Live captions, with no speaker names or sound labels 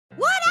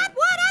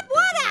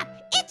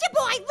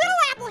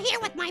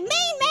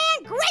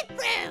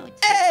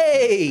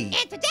Hey!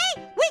 And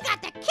today, we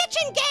got the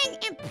Kitchen Gang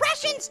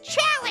Impressions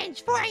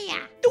Challenge for ya.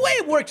 The way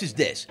it works is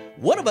this.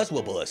 One of us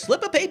will pull a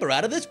slip of paper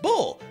out of this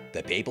bowl.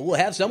 The paper will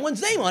have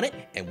someone's name on it,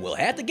 and we'll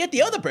have to get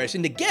the other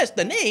person to guess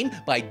the name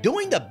by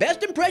doing the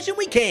best impression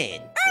we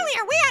can.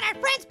 Earlier, we had our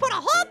friends put a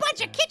whole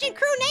bunch of kitchen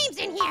crew names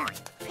in here.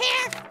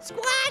 Pear,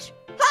 squash,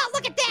 oh,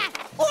 look at that.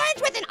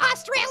 Orange with an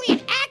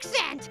Australian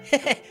accent.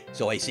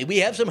 So I see we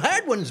have some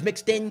hard ones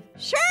mixed in.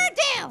 Sure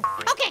do.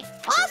 Okay,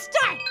 I'll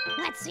start.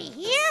 Let's see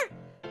here.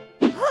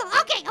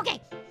 Okay.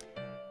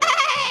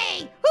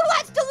 Hey, who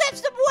wants to lift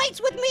some weights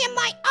with me in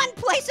my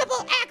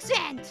unplaceable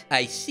accent?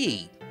 I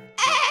see.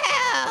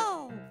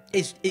 Ew.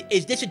 Is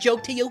this a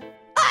joke to you?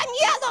 I'm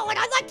yellow and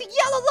I like to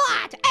yell a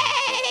lot.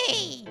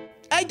 Hey.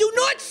 I do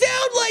not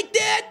sound like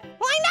that!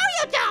 Well, I know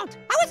you don't.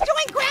 I was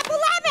doing Grandpa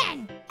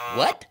Lemon.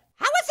 What?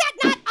 How is that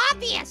not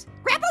obvious?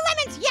 Grandpa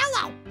Lemon's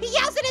yellow. He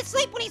yells in his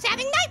sleep when he's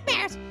having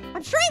nightmares.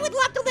 I'm sure he would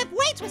love to lift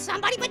weights with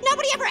somebody, but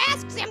nobody ever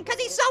asks him because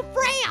he's so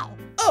frail.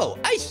 Oh,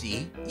 I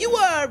see. You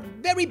are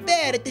very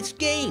bad at this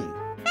game.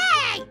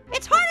 Hey,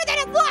 it's harder than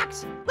it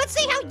looks. Let's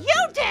see how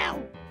you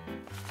do.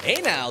 Hey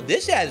now,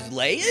 this has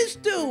layers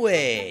to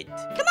it.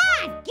 Come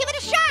on, give it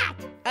a shot.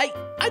 I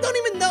don't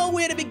even know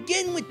where to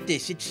begin with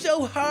this. It's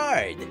so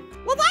hard.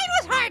 Well, mine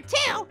was hard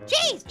too.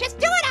 Jeez, just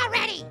do it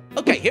already.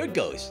 Okay, here it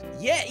goes.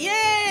 Yeah,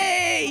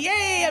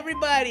 yay,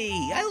 everybody.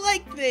 I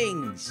like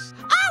things.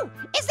 Oh,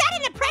 is that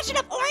an impression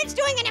of Orange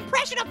doing an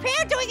impression of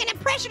Pear doing an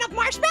impression of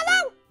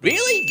Marshmallow?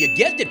 Really? You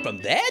guessed it from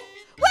that?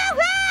 Woohoo!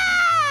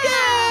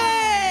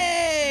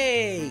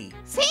 Yay!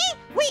 See?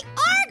 We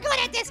are good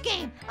at this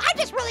game. I'm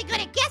just really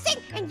good at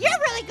guessing, and you're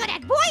really good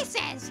at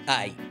voices.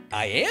 I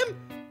am?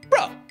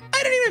 Bro,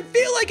 I didn't even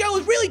feel like I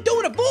was really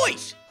doing a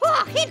voice.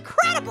 Oh,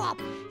 incredible.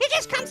 It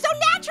just comes so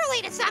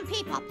naturally to some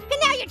people,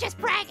 and now you're just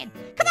bragging.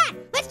 Come on,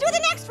 let's do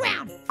the next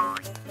round.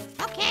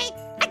 Okay,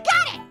 I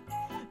got it.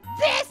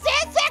 This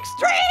is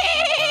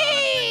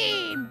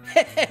extreme.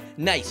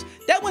 Nice.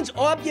 That one's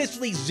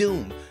obviously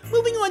Zoom.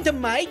 Moving on to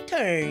my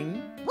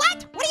turn.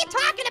 What? What are you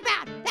talking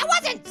about? That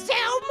wasn't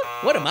Zoom.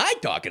 What am I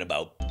talking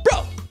about?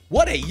 Bro,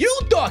 what are you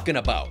talking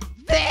about?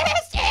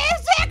 This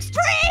is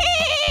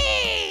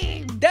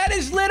extreme. That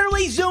is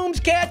literally Zoom's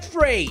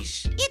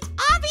catchphrase. It's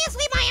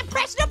obviously my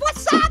impression of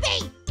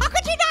wasabi. How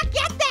could you not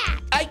get that?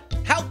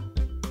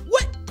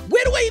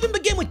 Where do I even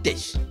begin with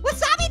this?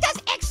 Wasabi does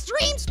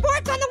extreme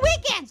sports on the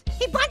weekends.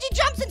 He bungee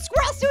jumps in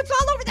squirrel suits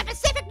all over the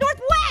Pacific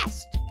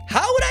Northwest.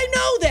 How would I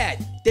know that?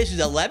 This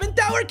is 11th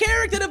hour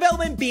character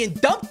development being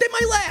dumped in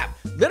my lap.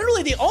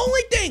 Literally the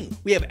only thing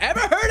we have ever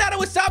heard out of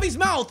Wasabi's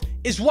mouth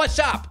is what's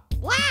up.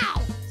 Wow,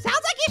 sounds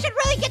like you should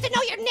really get to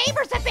know your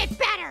neighbors a bit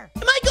better.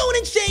 Am I going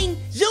insane?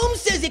 Zoom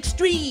says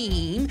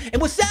extreme,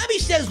 and Wasabi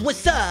says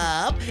what's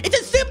up. It's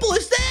as simple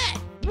as that.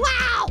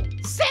 Wow,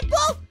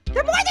 simple?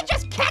 They're more than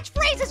just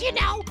catchphrases, you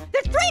know.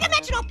 They're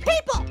three-dimensional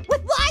people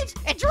with lives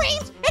and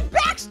dreams and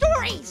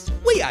backstories.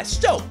 We are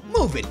so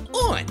moving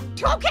on.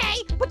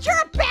 Okay, but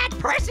you're a bad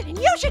person and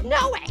you should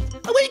know it.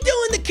 Are we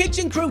doing the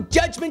Kitchen Crew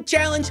Judgment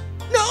Challenge?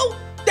 No,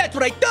 that's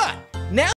what I thought. Now